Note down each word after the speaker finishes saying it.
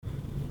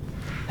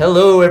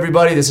Hello,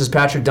 everybody. This is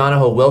Patrick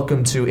Donahoe.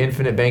 Welcome to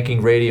Infinite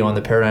Banking Radio on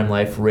the Paradigm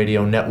Life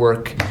Radio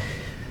Network.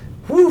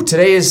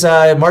 Today is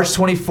March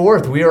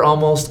 24th. We are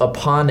almost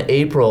upon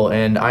April,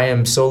 and I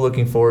am so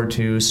looking forward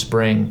to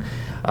spring.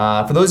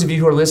 For those of you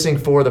who are listening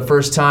for the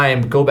first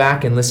time, go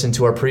back and listen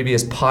to our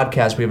previous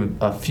podcast. We have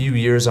a few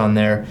years on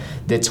there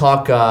that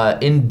talk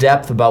in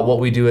depth about what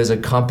we do as a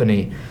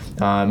company.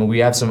 We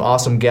have some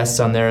awesome guests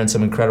on there and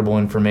some incredible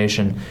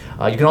information.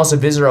 You can also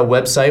visit our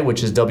website,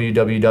 which is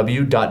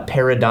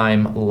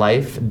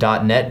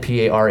www.paradigmlife.net,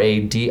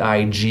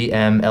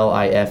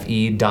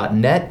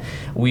 PARADIGMLIFE.net.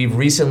 We've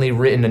recently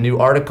written a new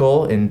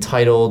article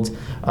entitled,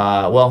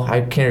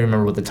 I can't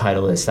remember what the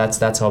title is.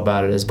 That's how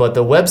bad it is. But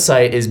the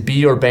website is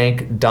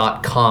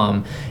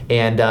beyourbank.com,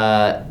 and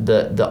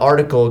the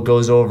article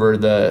goes over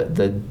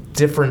the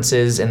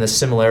differences and the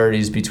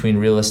similarities between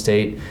real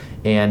estate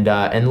and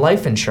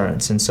life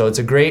insurance. And so it's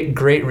a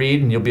great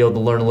read, and you'll be able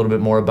to learn a little bit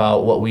more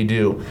about what we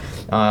do.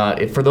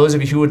 For those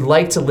of you who would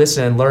like to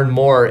listen and learn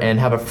more and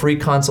have a free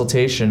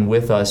consultation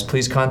with us,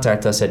 please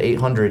contact us at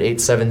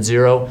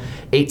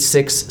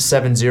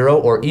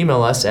 800-870-8670 or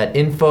email us at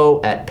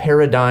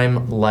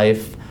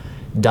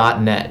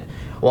info@paradigmlife.net.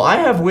 Well, I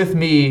have with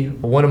me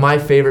one of my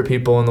favorite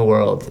people in the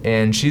world,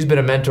 and she's been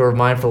a mentor of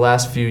mine for the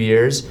last few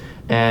years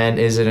and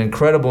is an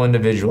incredible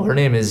individual. Her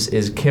name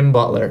is Kim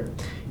Butler.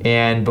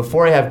 And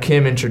before I have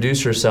Kim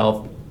introduce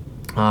herself,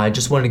 I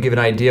just wanted to give an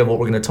idea of what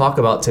we're going to talk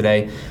about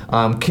today.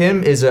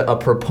 Kim is a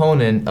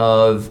proponent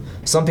of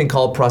something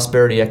called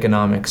prosperity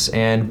economics,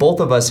 and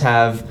both of us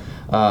have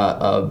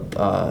a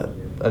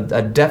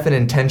definite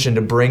intention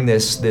to bring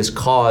this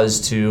cause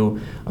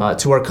to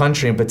our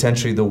country and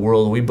potentially the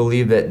world. We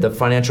believe that the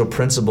financial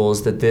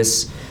principles that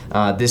this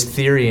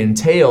theory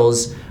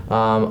entails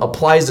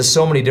applies to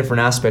so many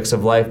different aspects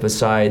of life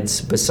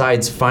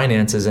besides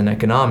finances and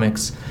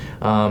economics.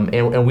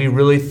 And we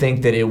really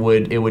think that it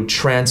would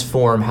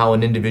transform how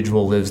an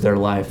individual lives their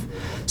life.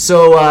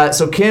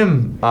 So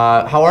Kim,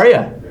 how are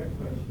you?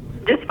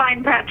 Just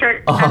fine,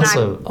 Patrick.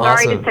 Awesome. And I'm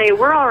sorry to say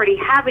we're already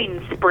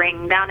having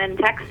spring down in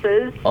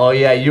Texas. Oh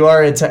yeah, you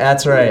are.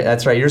 That's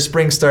right. Your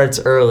spring starts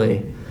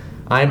early.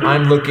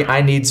 I'm looking.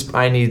 I need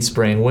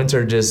spring.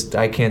 Winter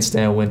I can't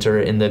stand winter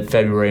in the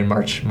February and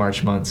March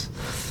months.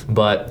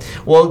 But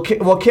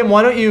Kim,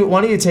 why don't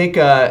you take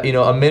a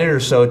minute or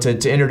so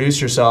to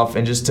introduce yourself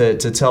and just to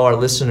tell our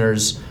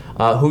listeners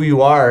who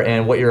you are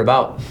and what you're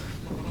about.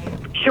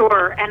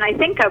 Sure, and I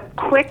think a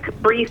quick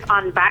brief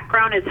on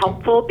background is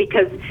helpful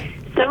because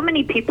so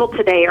many people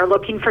today are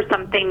looking for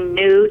something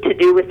new to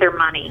do with their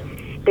money.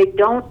 They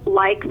don't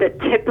like the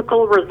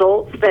typical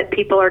results that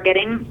people are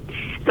getting.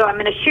 So I'm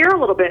going to share a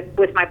little bit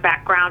with my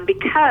background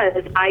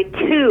because I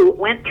too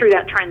went through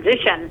that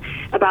transition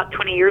about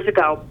 20 years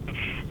ago.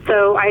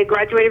 So I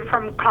graduated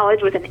from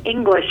college with an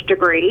English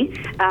degree.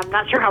 I'm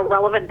not sure how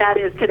relevant that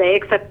is today,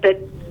 except that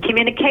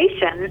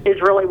communication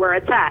is really where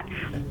it's at.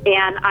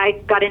 And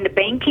I got into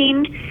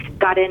banking,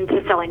 got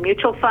into selling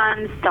mutual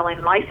funds,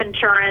 selling life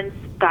insurance,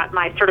 got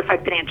my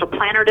certified financial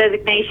planner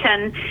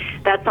designation.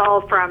 That's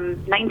all from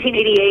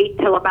 1988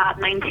 till about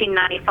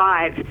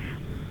 1995.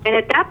 And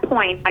at that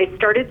point, I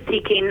started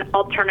seeking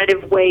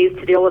alternative ways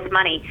to deal with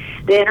money.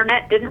 The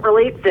internet didn't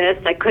really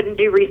exist. I couldn't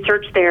do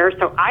research there,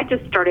 so I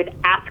just started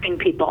asking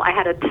people. I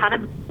had a ton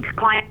of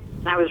clients,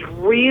 and I was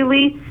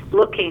really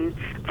looking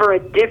for a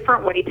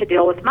different way to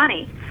deal with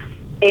money.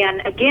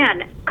 And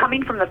again,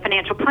 coming from the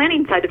financial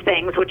planning side of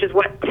things, which is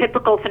what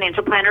typical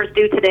financial planners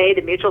do today,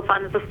 the mutual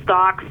funds, the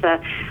stocks,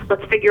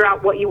 let's figure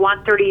out what you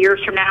want 30 years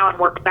from now and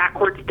work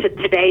backwards to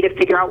today to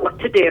figure out what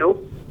to do.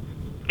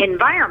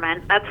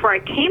 Environment, that's where I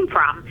came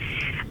from.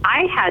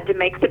 I had to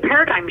make the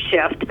paradigm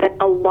shift that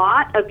a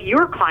lot of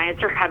your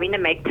clients are having to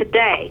make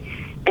today.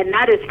 And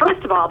that is,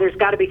 first of all, there's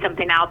got to be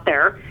something out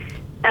there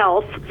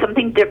else,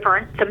 something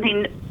different,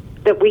 something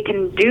that we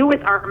can do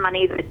with our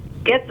money that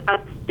gets us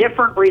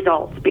different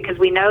results, because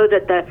we know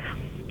that the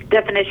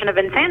definition of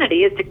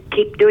insanity is to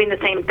keep doing the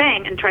same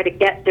thing and try to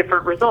get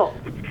different results.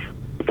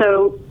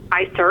 So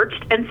I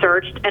searched and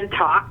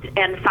talked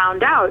and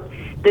found out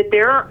that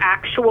there are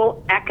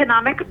actual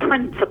economic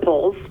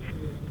principles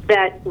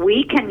that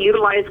we can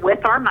utilize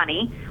with our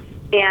money,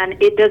 and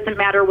it doesn't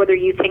matter whether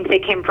you think they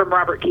came from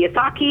Robert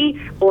Kiyosaki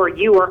or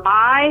you or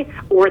I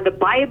or the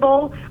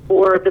Bible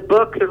or the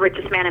book The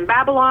Richest Man in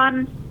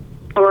Babylon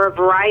or a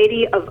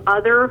variety of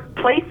other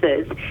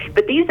places.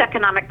 But these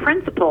economic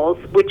principles,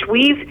 which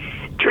we've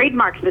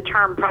trademarked the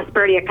term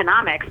prosperity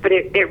economics, but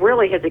it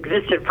really has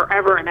existed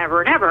forever and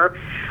ever and ever,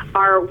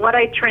 are what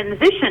I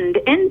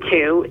transitioned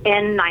into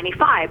in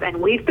 95,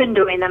 and we've been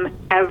doing them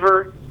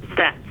ever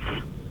since.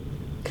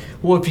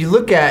 Well, if you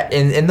look at,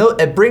 and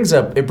it brings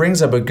up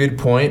a good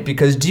point,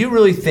 because do you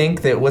really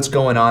think that what's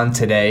going on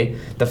today,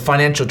 the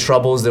financial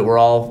troubles that we're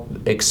all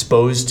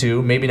exposed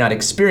to, maybe not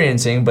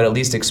experiencing, but at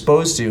least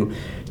exposed to,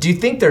 do you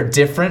think they're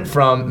different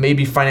from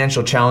maybe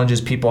financial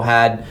challenges people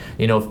had,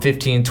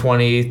 15,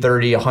 20,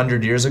 30,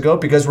 100 years ago?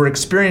 Because we're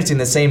experiencing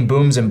the same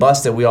booms and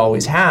busts that we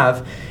always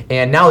have,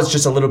 and now it's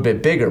just a little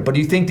bit bigger. But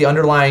do you think the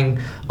underlying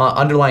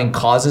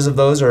causes of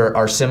those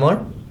are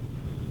similar?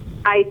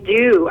 I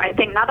do. I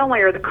think not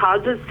only are the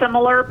causes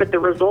similar, but the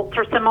results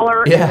are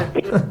similar. Yeah. And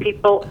the things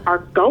people are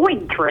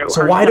going through.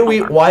 So are why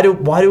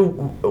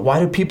similar.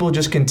 do people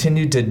just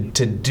continue to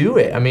do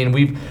it? I mean,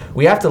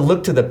 we have to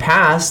look to the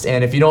past,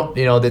 and if you don't,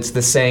 that's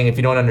the saying, if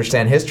you don't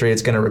understand history,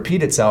 it's going to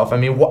repeat itself. I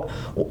mean,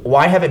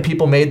 why haven't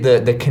people made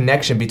the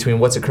connection between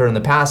what's occurred in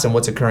the past and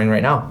what's occurring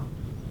right now?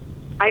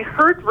 I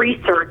heard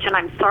research, and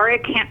I'm sorry I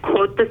can't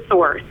quote the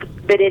source,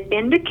 but it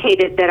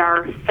indicated that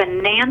our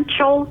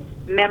financial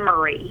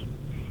memory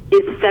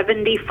is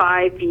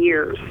 75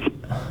 years.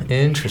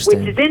 Interesting.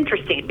 Which is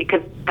interesting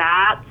because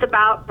that's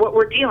about what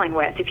we're dealing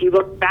with. If you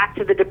look back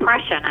to the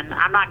Depression, and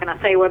I'm not going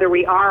to say whether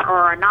we are or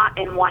are not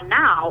in one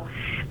now,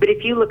 but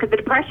if you look at the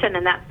Depression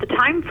and that's the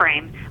time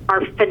frame,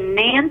 our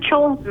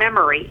financial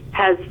memory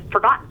has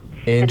forgotten.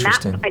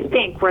 Interesting. And that's, I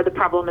think, where the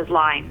problem is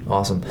lying.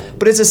 Awesome.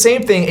 But it's the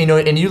same thing,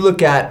 and you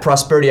look at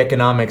prosperity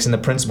economics and the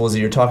principles that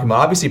you're talking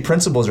about. Obviously,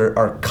 principles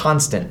are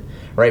constant,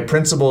 right?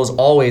 Principles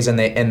always, and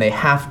they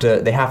have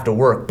to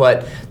work.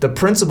 But the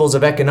principles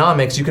of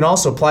economics, you can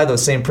also apply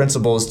those same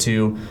principles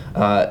to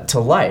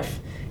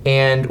life.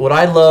 And what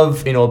I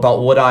love,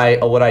 about what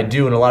I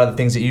do, and a lot of the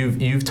things that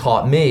you've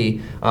taught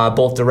me,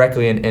 both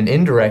directly and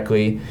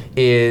indirectly,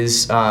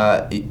 is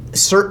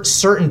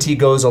certainty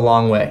goes a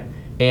long way.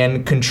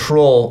 And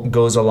control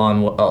goes a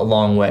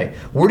long way.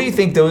 Where do you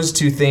think those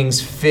two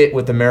things fit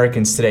with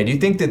Americans today? Do you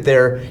think that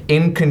they're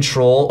in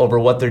control over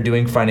what they're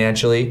doing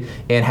financially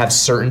and have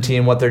certainty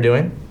in what they're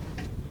doing?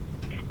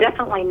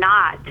 Definitely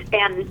not.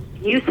 And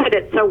you said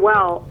it so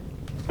well.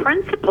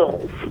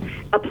 Principles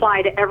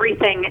apply to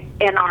everything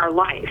in our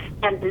life.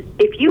 And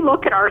if you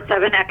look at our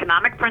 7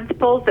 economic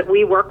principles that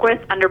we work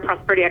with under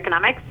Prosperity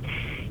Economics,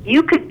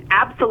 you could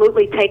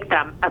absolutely take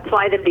them,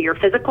 apply them to your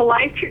physical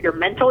life, your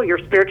mental, your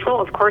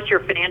spiritual, of course, your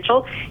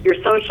financial, your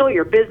social,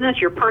 your business,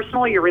 your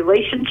personal, your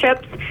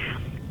relationships.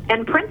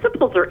 And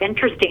principles are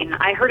interesting.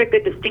 I heard a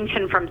good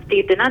distinction from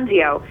Steve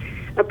D'Annunzio.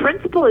 A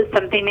principle is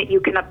something that you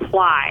can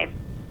apply,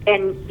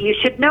 and you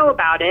should know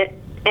about it,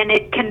 and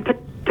it can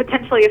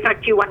potentially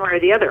affect you one way or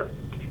the other.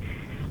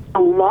 A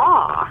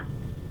law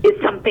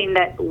is something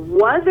that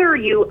whether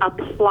you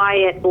apply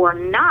it or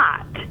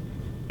not,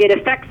 it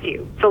affects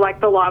you. So like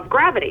the law of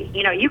gravity,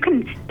 you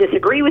can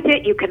disagree with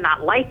it, you can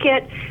not like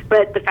it,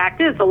 but the fact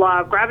is the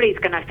law of gravity is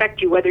going to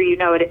affect you whether you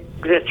know it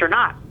exists or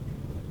not.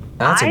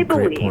 That's a great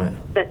believe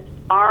point. that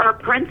our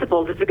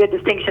principles, it's a good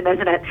distinction,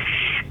 isn't it?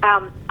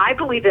 I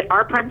believe that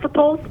our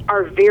principles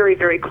are very,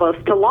 very close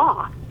to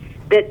law,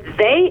 that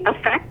they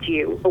affect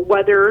you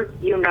whether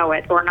you know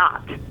it or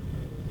not.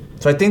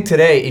 So I think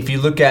today, if you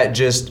look at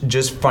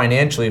just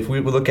financially, if we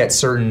look at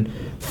certain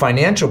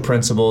financial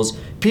principles,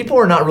 people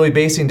are not really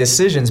basing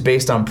decisions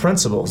based on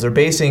principles. They're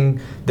basing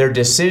their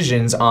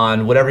decisions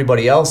on what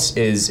everybody else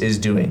is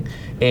doing.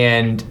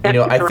 And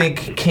I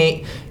think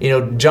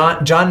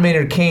John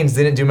Maynard Keynes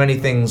didn't do many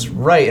things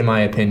right, in my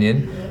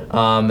opinion,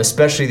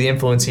 especially the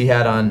influence he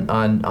had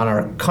on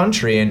our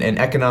country and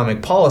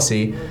economic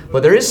policy.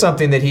 But there is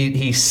something that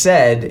he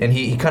said, and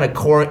he kind of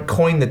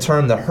coined the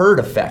term the herd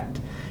effect.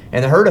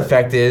 And the herd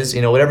effect is,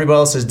 what everybody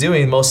else is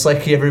doing, most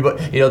likely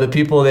everybody, the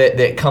people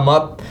that come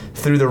up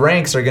through the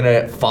ranks are going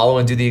to follow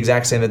and do the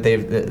exact same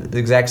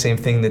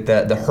thing that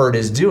the herd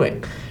is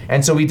doing.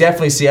 And so we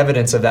definitely see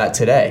evidence of that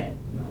today,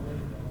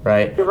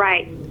 right?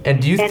 Right. And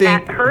do you think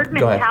that herd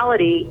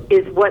mentality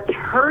is what's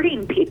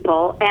hurting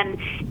people, and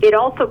it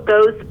also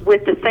goes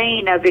with the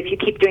saying of if you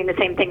keep doing the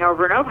same thing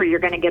over and over, you're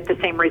going to get the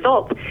same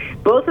results.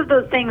 Both of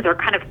those things are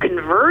kind of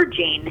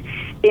converging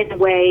in a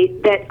way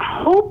that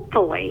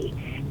hopefully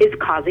is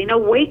causing a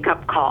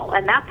wake-up call.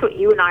 And that's what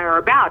you and I are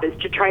about, is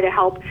to try to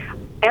help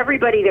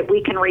everybody that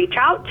we can reach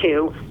out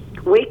to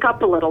wake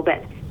up a little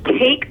bit,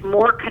 take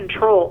more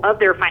control of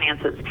their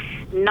finances,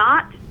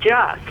 not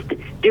just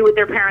do what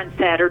their parents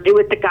said or do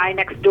what the guy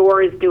next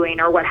door is doing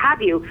or what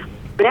have you,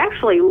 but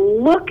actually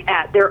look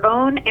at their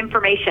own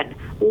information,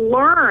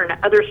 learn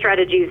other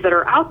strategies that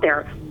are out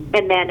there,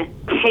 and then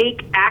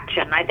take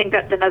action. I think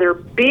that's another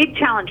big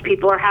challenge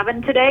people are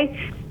having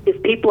today, is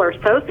people are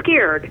so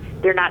scared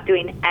they're not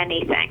doing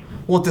anything.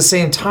 Well, at the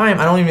same time,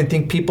 I don't even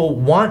think people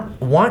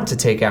want to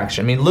take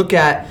action. I mean, look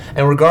at,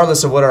 and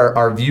regardless of what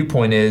our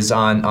viewpoint is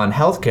on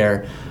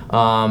healthcare,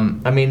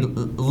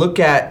 look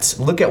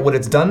at what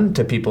it's done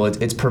to people.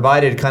 It's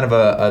provided kind of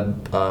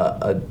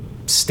a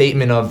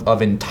statement of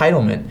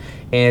entitlement,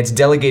 and it's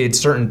delegated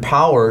certain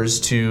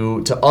powers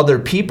to other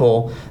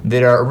people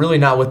that are really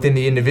not within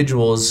the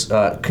individual's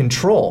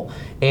control.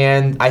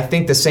 And I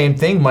think the same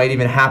thing might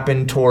even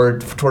happen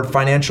toward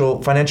financial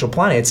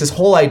planning. It's this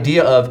whole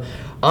idea of,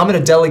 I'm going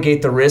to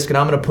delegate the risk, and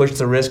I'm going to push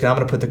the risk, and I'm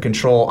going to put the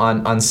control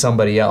on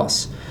somebody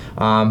else.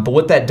 But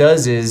what that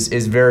does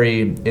is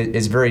very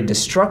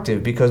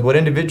destructive, because what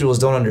individuals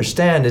don't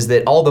understand is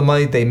that all the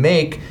money they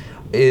make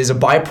is a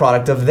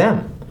byproduct of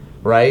them,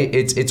 right?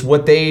 It's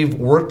what they've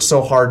worked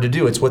so hard to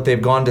do. It's what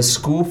they've gone to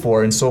school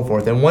for and so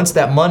forth. And once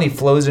that money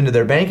flows into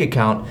their bank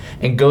account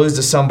and goes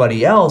to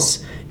somebody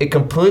else, it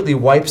completely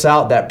wipes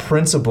out that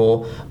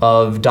principle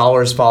of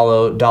dollars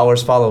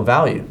follow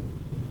value.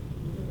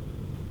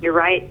 You're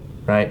right.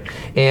 Right,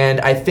 and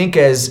I think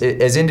as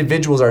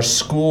individuals are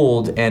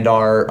schooled and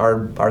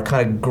are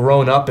kind of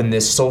grown up in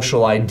this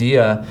social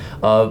idea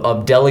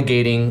of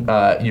delegating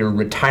your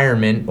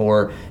retirement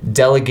or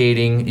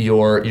delegating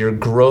your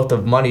growth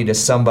of money to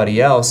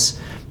somebody else,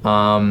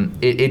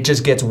 it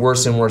just gets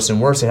worse and worse and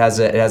worse. It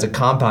has a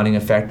compounding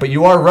effect. But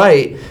you are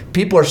right.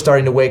 People are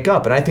starting to wake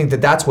up, and I think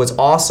that's what's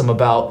awesome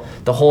about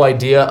the whole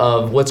idea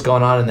of what's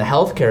going on in the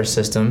healthcare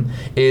system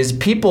is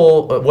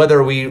people,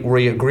 whether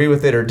we agree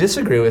with it or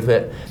disagree with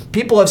it,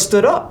 people have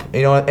stood up,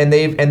 and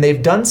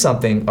they've done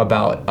something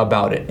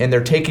about it, and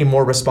they're taking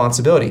more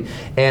responsibility.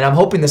 And I'm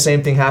hoping the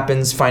same thing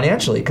happens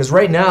financially, because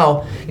right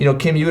now,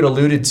 Kim, you had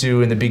alluded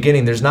to in the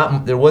beginning,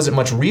 there wasn't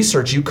much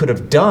research you could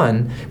have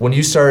done when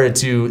you started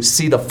to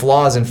see the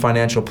flaws in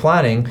financial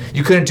planning.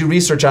 You couldn't do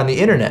research on the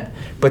internet.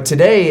 But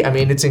today, I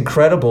mean, it's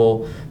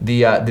incredible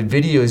the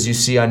videos you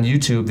see on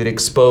YouTube that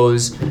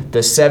expose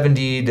the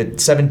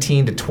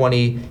 17 to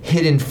 20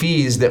 hidden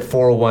fees that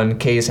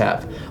 401ks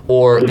have,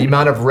 or the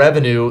amount of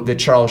revenue that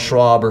Charles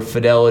Schwab or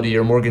Fidelity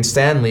or Morgan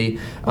Stanley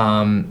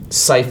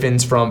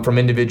siphons from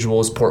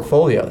individuals'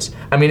 portfolios.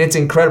 I mean, it's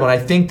incredible. And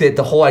I think that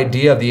the whole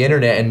idea of the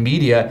internet and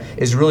media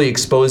is really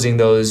exposing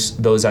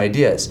those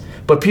ideas.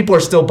 But people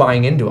are still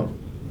buying into them.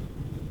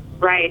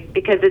 Right,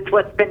 because it's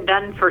what's been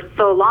done for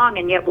so long,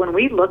 and yet when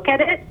we look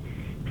at it,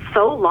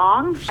 so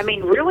long, I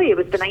mean, really it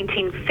was the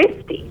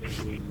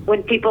 1950s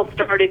when people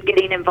started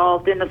getting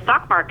involved in the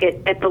stock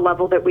market at the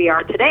level that we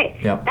are today.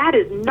 Yep. That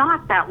is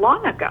not that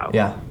long ago.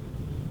 Yeah.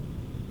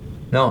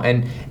 No,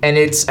 and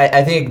it's,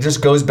 I think it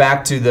just goes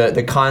back to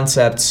the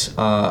concepts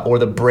or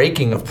the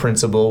breaking of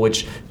principle,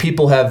 which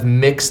people have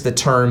mixed the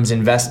terms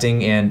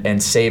investing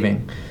and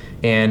saving.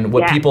 And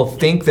what people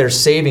think they're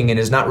saving in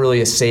is not really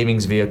a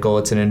savings vehicle,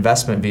 it's an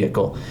investment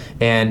vehicle.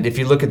 And if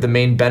you look at the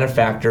main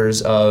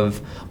benefactors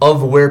of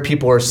where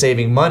people are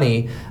saving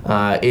money,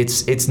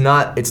 it's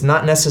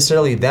not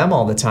necessarily them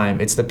all the time.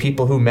 It's the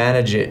people who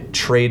manage it,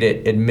 trade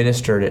it,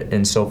 administer it,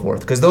 and so forth.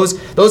 Because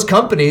those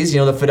companies, the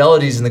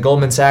Fidelities and the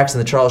Goldman Sachs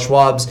and the Charles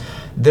Schwabs,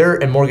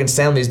 and Morgan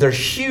Stanleys, they're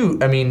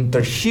huge. I mean,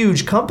 they're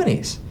huge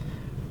companies,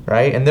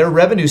 right? And their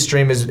revenue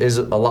stream is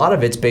a lot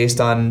of it's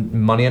based on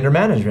money under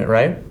management,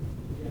 right?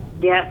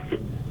 Yes.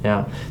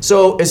 Yeah.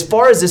 So as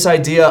far as this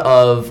idea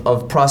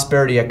of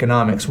prosperity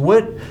economics,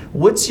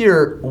 what's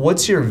your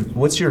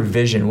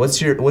vision? What's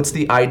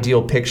the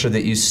ideal picture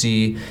that you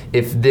see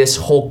if this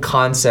whole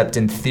concept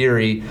in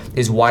theory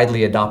is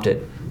widely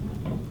adopted?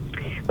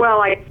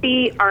 Well, I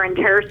see our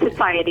entire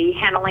society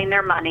handling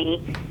their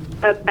money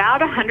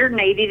about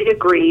 180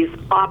 degrees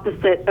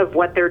opposite of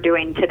what they're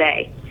doing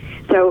today.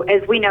 So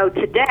as we know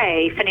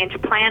today,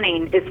 financial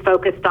planning is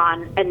focused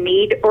on a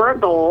need or a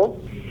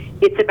goal.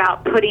 It's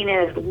about putting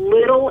as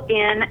little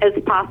in as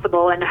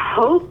possible and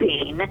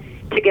hoping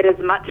to get as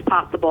much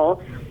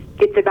possible.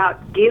 It's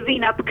about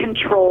giving up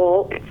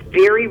control. It's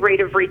very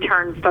rate of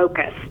return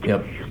focused.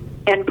 Yep.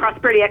 And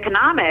prosperity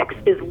economics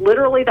is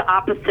literally the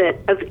opposite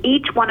of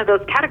each one of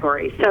those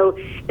categories. So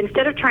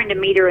instead of trying to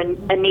meet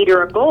a need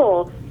or a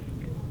goal,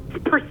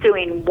 it's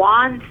pursuing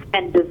wants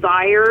and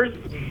desires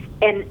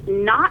and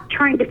not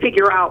trying to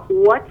figure out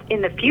what's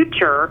in the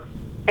future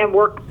and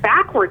work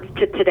backwards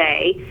to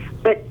today,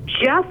 but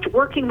just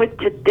working with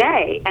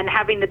today and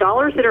having the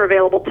dollars that are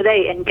available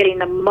today and getting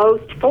the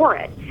most for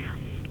it.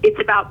 It's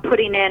about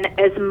putting in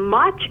as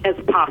much as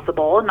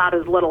possible, not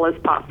as little as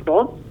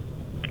possible,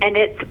 and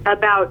it's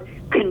about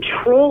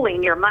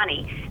controlling your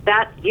money.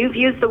 That you've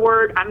used the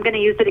word, I'm going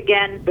to use it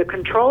again. The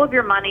control of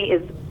your money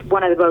is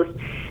one of the most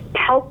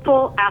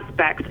helpful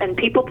aspects, and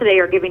people today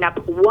are giving up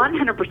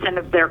 100%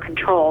 of their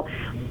control.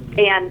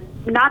 And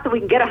not that we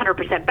can get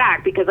 100%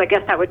 back, because I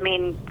guess that would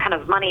mean kind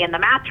of money in the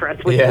mattress,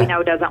 which we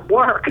know doesn't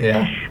work.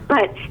 Yeah.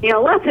 But,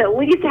 let's at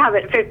least have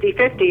it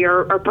 50-50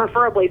 or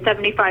preferably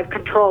 75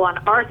 control on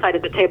our side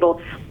of the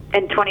table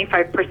and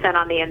 25%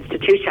 on the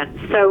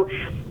institution. So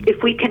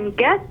if we can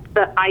get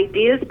the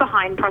ideas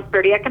behind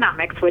prosperity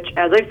economics, which,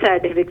 as I've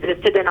said, have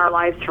existed in our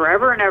lives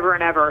forever and ever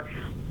and ever,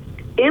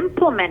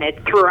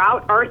 implemented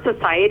throughout our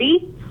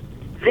society,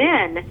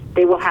 then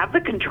they will have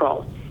the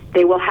control.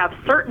 They will have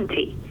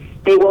certainty.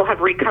 They will have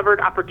recovered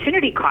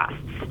opportunity costs.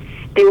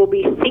 They will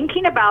be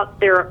thinking about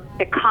their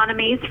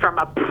economies from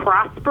a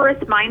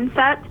prosperous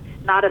mindset,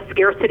 not a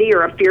scarcity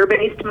or a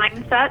fear-based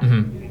mindset.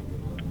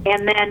 Mm-hmm.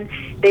 And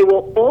then they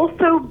will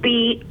also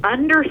be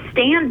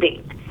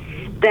understanding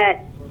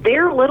that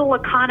their little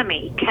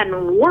economy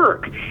can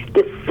work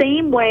the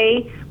same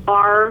way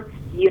our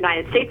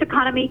United States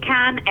economy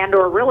can, and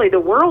or really the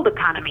world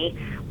economy,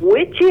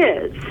 which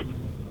is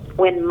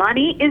when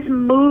money is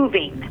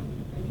moving,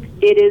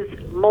 it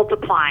is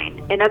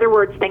multiplying. In other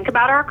words, think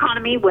about our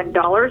economy when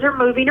dollars are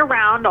moving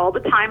around all the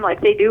time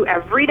like they do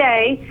every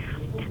day.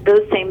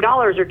 Those same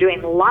dollars are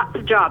doing lots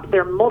of jobs.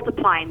 They're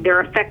multiplying. They're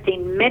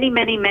affecting many,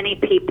 many, many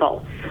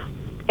people.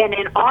 And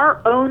in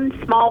our own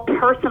small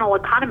personal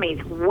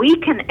economies, we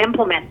can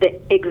implement the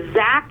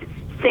exact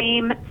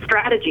same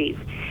strategies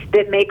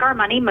that make our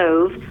money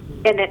move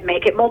and that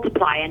make it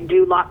multiply and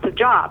do lots of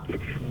jobs.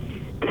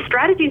 The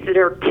strategies that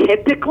are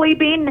typically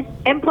being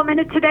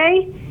implemented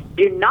today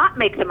Do not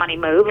make the money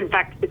move. In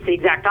fact, it's the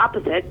exact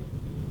opposite.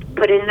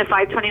 Put it in a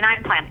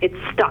 529 plan. It's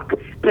stuck.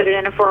 Put it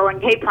in a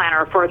 401k plan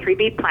or a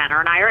 403b plan or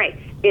an IRA.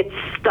 It's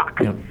stuck.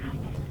 Yep.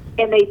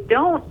 And they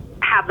don't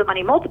have the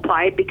money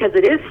multiplied because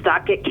it is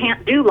stuck. It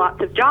can't do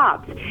lots of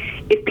jobs.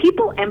 If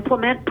people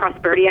implement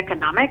prosperity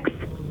economics,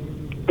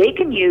 they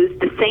can use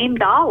the same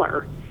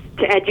dollar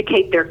to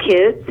educate their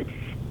kids,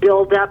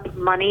 build up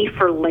money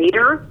for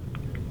later,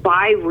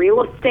 buy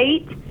real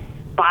estate,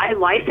 buy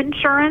life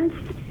insurance,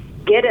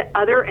 get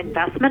other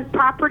investment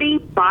property,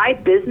 buy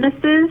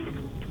businesses.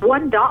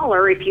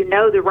 $1, if you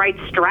know the right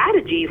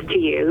strategies to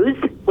use,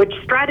 which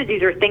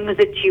strategies are things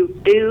that you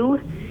do,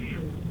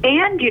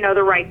 and you know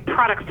the right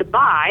products to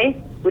buy,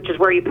 which is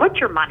where you put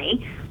your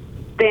money,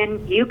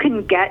 then you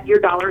can get your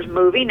dollars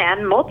moving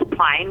and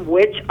multiplying,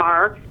 which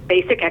are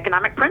basic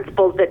economic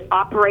principles that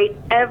operate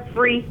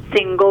every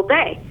single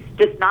day,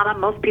 just not on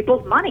most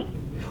people's money.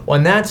 Well,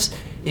 and that's,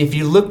 if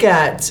you look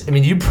at, I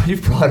mean, you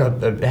brought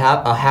up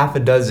a half a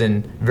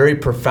dozen very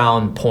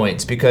profound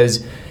points,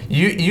 because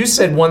you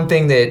said one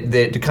thing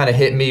that kind of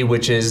hit me,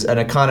 which is an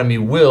economy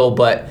will,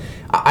 but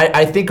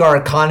I think our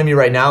economy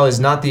right now is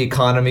not the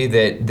economy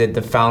that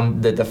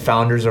the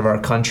founders of our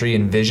country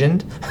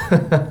envisioned.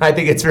 I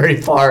think it's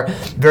very far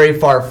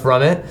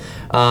from it.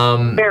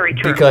 Very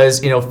true.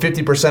 Because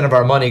 50% of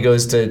our money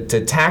goes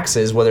to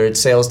taxes, whether it's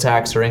sales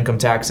tax or income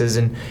taxes,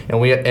 and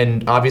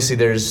obviously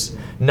there's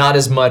not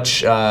as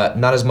much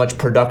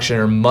production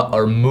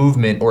or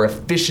movement or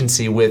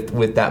efficiency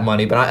with that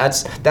money.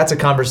 But that's a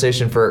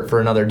conversation for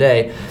another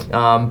day.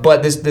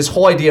 But this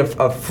whole idea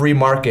of free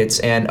markets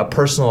and a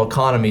personal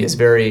economy is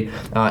very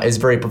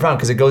profound,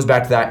 because it goes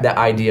back to that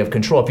idea of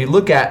control. If you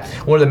look at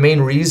one of the main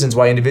reasons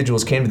why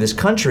individuals came to this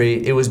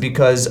country, it was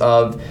because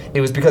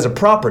of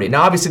property.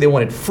 Now, obviously they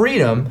wanted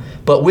freedom,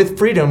 but with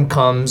freedom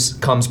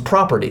comes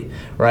property,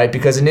 right?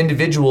 Because an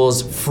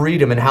individual's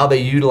freedom and how they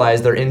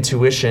utilize their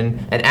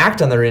intuition and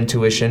act on their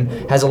intuition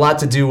has a lot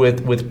to do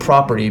with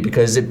property,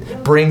 because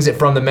it brings it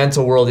from the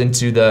mental world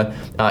into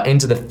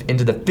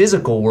the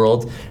physical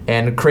world,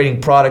 and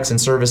creating products and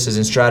services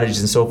and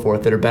strategies and so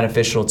forth that are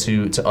beneficial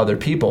to other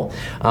people.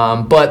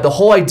 But the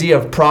whole idea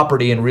of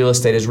property and real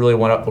estate is really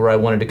where I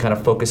wanted to kind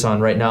of focus on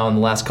right now in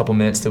the last couple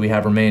minutes that we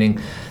have remaining.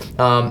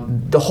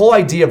 The whole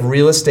idea of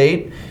real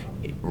estate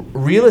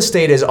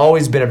has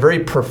always been a very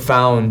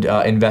profound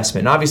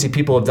investment. And obviously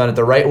people have done it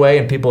the right way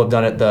and people have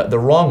done it the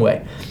wrong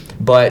way.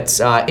 But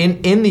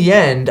in the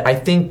end, I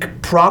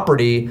think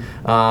property,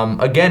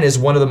 again, is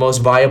one of the most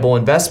viable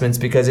investments,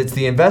 because it's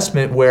the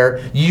investment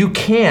where you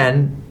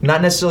can,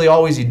 not necessarily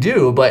always you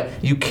do, but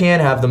you can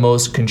have the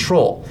most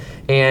control.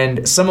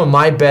 And some of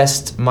my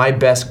best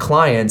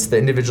clients, the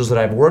individuals that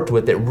I've worked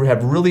with that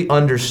have really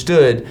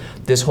understood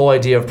this whole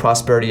idea of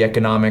prosperity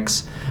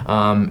economics,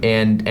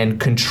 and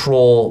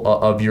control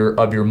of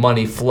your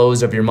money,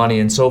 flows of your money,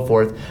 and so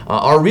forth,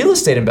 are real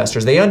estate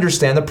investors. They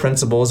understand the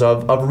principles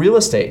of real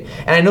estate.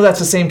 And I know that's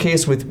the same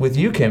case with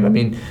you, Kim. I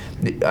mean,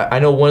 I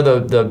know one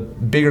of the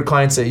bigger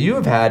clients that you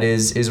have had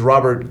is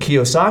Robert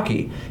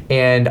Kiyosaki,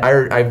 and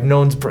I've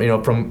known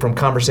from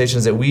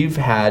conversations that we've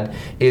had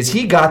is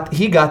he got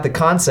the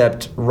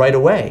concept right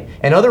away,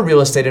 and other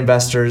real estate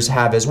investors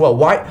have as well.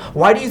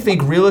 Why do you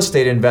think real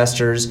estate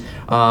investors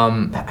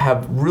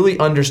have really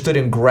understood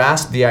and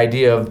grasped the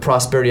idea of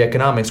prosperity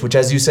economics, which,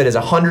 as you said, is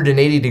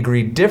 180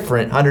 degrees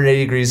different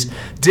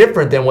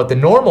than what the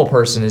normal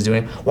person is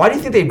doing? Why do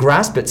you think they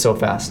grasp it so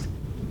fast?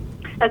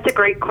 That's a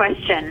great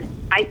question.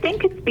 I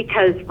think it's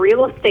because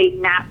real estate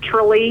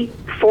naturally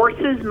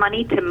forces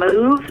money to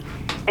move,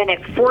 and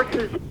it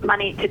forces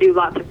money to do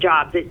lots of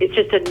jobs. It's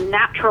just a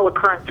natural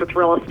occurrence with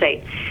real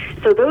estate.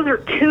 So those are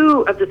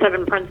two of the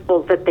 7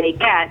 principles that they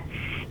get.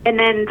 And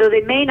then, though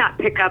they may not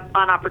pick up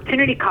on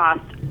opportunity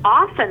costs,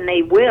 often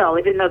they will,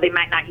 even though they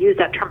might not use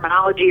that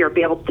terminology or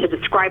be able to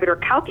describe it or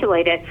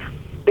calculate it.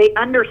 They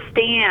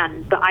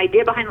understand the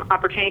idea behind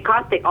opportunity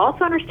cost. They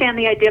also understand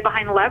the idea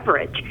behind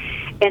leverage.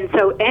 And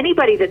so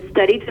anybody that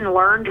studied and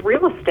learned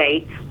real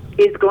estate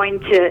is going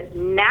to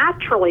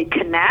naturally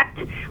connect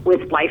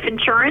with life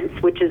insurance,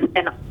 which is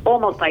an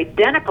almost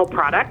identical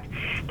product.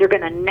 They're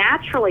going to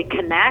naturally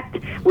connect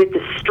with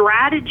the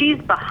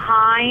strategies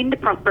behind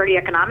prosperity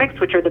economics,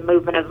 which are the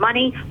movement of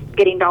money,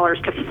 getting dollars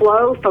to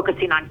flow,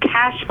 focusing on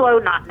cash flow,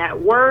 not net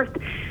worth.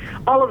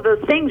 All of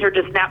those things are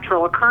just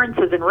natural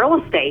occurrences in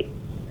real estate.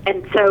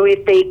 And so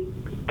if they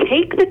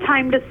take the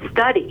time to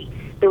study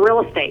the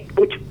real estate,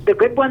 which the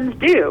good ones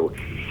do,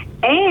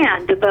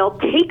 and they'll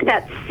take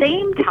that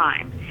same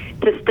time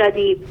to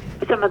study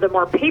some of the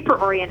more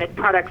paper-oriented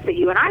products that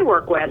you and I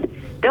work with,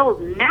 they'll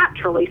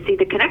naturally see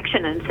the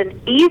connection, and it's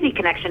an easy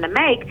connection to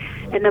make.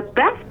 And the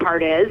best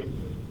part is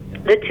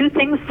the two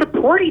things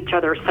support each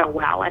other so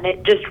well, and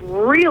it just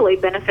really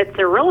benefits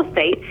their real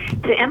estate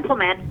to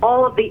implement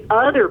all of the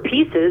other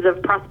pieces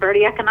of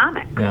prosperity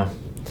economics. Yeah.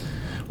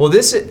 Well,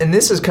 this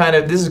is kind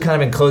of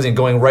in closing,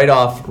 going right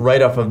off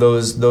of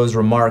those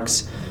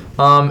remarks.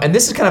 And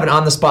this is kind of an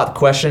on-the-spot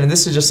question, and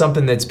this is just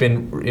something that's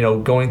been,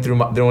 going through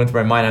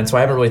my mind, and so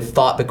I haven't really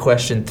thought the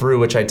question through,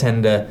 which I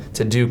tend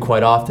to do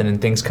quite often,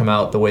 and things come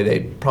out the way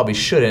they probably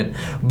shouldn't.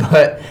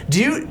 But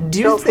do you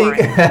think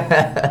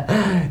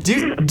do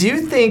you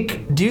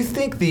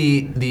think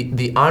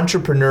the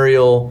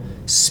entrepreneurial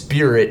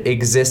spirit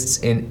exists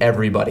in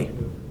everybody?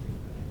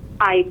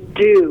 I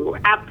do,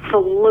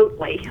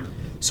 absolutely.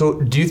 So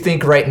do you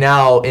think right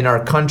now in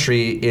our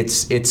country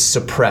it's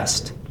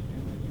suppressed?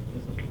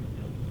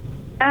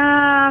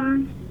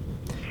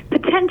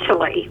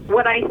 Potentially.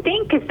 What I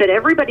think is that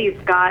everybody's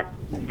got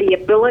the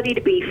ability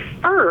to be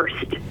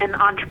first an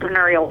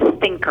entrepreneurial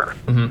thinker.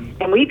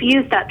 Mm-hmm. And we've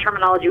used that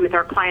terminology with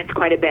our clients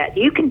quite a bit.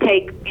 You can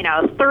take, a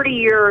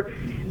 30-year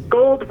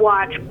gold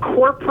watch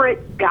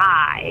corporate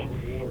guy,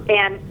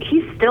 and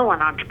he's still an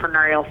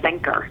entrepreneurial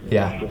thinker.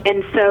 Yeah.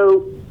 And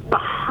so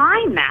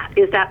behind that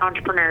is that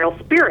entrepreneurial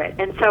spirit.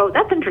 And so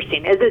that's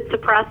interesting. Is it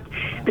suppressed?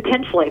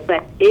 Potentially,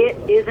 but it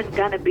isn't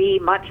going to be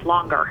much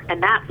longer.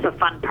 And that's the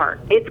fun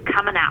part. It's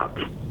coming out.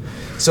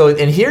 So,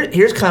 and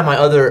here's kind of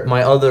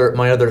my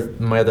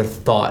other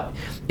thought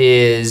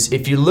is,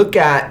 if you look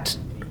at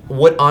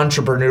what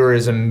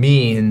entrepreneurism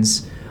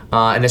means,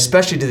 and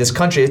especially to this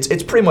country,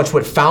 it's pretty much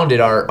what founded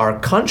our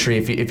country,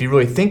 if you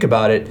really think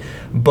about it.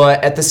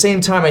 But at the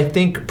same time, I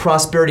think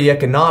prosperity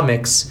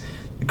economics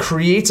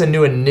creates a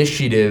new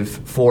initiative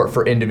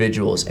for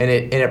individuals, and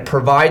it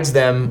provides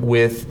them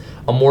with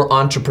a more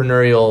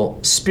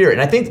entrepreneurial spirit.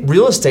 And I think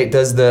real estate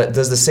does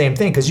the same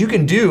thing, because you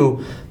can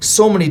do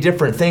so many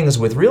different things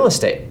with real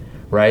estate,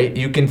 right?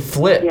 You can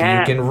flip, You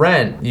can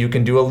rent, you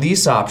can do a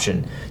lease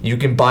option, you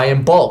can buy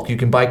in bulk, you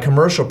can buy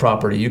commercial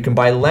property, you can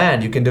buy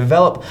land, you can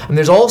develop, and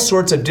there's all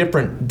sorts of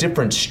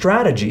different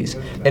strategies.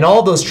 And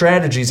all those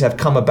strategies have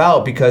come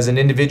about because an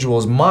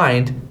individual's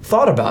mind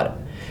thought about it.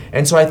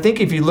 And so I think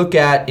if you look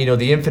at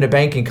the infinite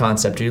banking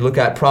concept, or you look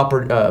at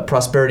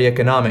prosperity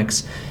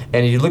economics,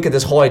 and you look at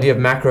this whole idea of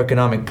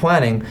macroeconomic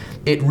planning,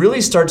 it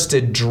really starts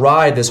to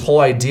drive this whole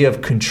idea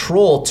of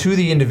control to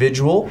the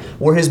individual,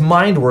 where his or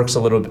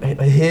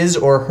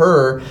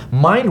her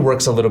mind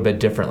works a little bit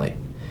differently.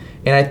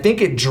 And I think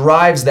it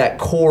drives that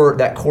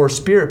core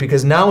spirit,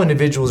 because now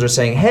individuals are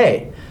saying,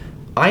 hey,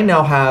 I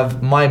now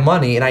have my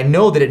money, and I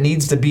know that it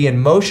needs to be in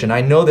motion.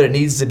 I know that it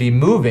needs to be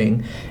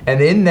moving, and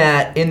in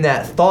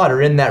that thought,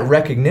 or in that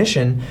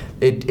recognition,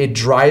 it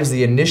drives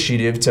the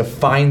initiative to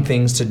find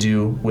things to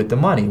do with the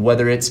money,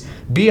 whether it's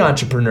be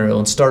entrepreneurial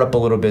and start up a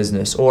little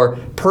business, or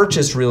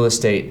purchase real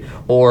estate,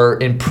 or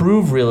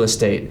improve real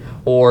estate,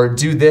 or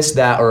do this,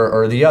 that,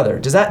 or the other.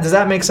 Does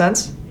that make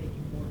sense?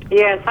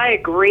 Yes, I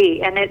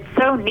agree. And it's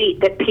so neat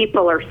that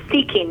people are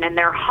seeking, and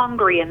they're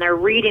hungry, and they're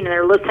reading, and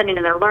they're listening,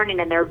 and they're learning,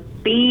 and they're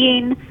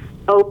being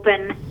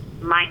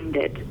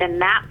open-minded.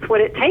 And that's what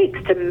it takes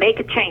to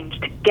make a change,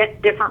 to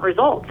get different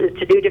results, is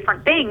to do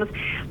different things.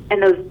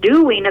 And those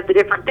doing of the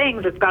different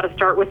things, it's got to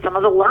start with some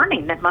of the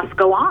learning that must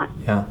go on.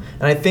 Yeah.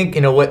 And I think,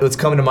 what's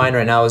coming to mind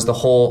right now is the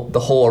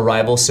whole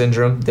arrival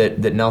syndrome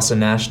that Nelson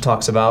Nash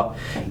talks about.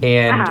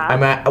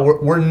 And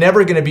we're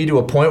never going to be to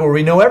a point where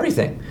we know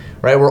everything.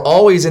 Right, we're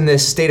always in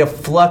this state of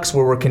flux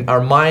where our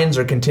minds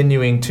are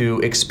continuing to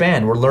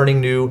expand. We're learning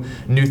new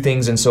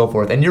things and so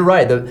forth. And you're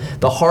right.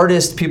 The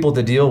hardest people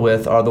to deal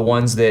with are the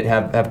ones that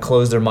have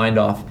closed their mind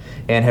off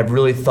and have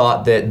really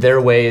thought that their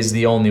way is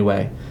the only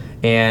way.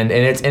 And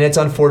it's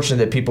unfortunate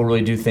that people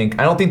really do think.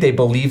 I don't think they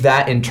believe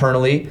that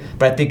internally,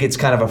 but I think it's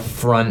kind of a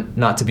front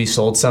not to be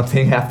sold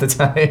something half the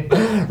time,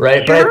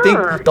 right? Sure. But I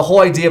think the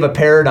whole idea of a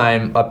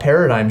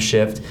paradigm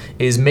shift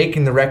is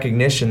making the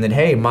recognition that,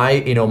 hey,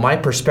 my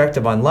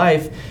perspective on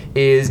life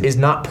is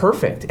not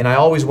perfect, and I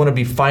always want to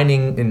be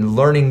finding and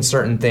learning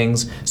certain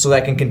things so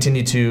that I can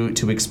continue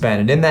to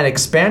expand. And in that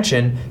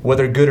expansion,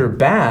 whether good or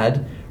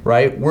bad,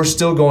 right, we're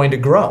still going to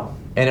grow,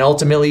 and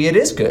ultimately it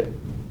is good.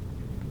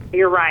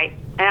 You're right.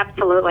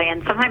 Absolutely.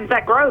 And sometimes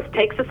that growth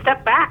takes a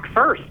step back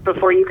first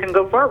before you can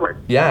go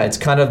forward. Yeah, it's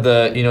kind of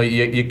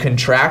you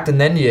contract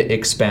and then you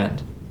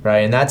expand, right?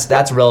 And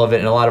that's relevant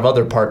in a lot of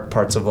other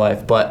parts of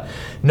life. But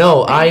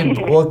no,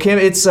 Kim,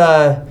 it's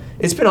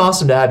been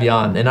awesome to have you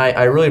on, and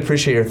I really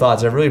appreciate your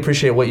thoughts. I really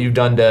appreciate what you've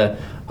done to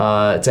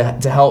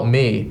help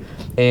me.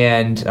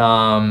 And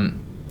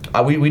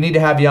we need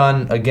to have you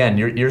on again.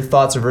 Your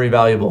thoughts are very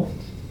valuable.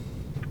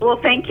 Well,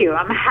 thank you.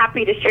 I'm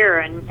happy to share,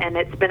 and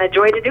it's been a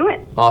joy to do it.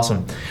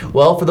 Awesome.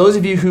 Well, for those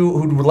of you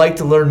who would like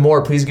to learn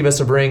more, please give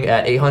us a ring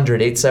at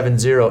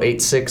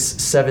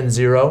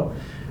 800-870-8670.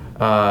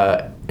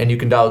 And you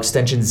can dial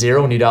extension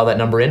 0 when you dial that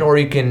number in, or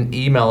you can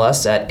email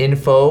us at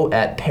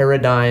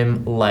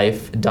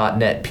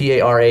info@paradigmlife.net,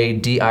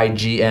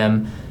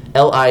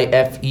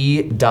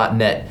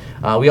 PARADIGMLIFE.net.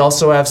 We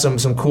also have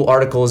some cool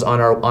articles on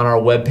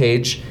our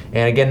webpage.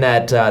 And again,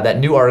 that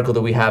new article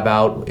that we have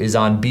out is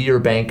on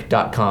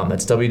beyourbank.com.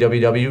 That's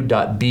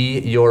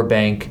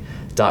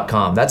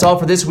www.beyourbank.com. That's all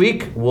for this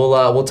week.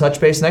 We'll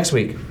touch base next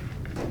week.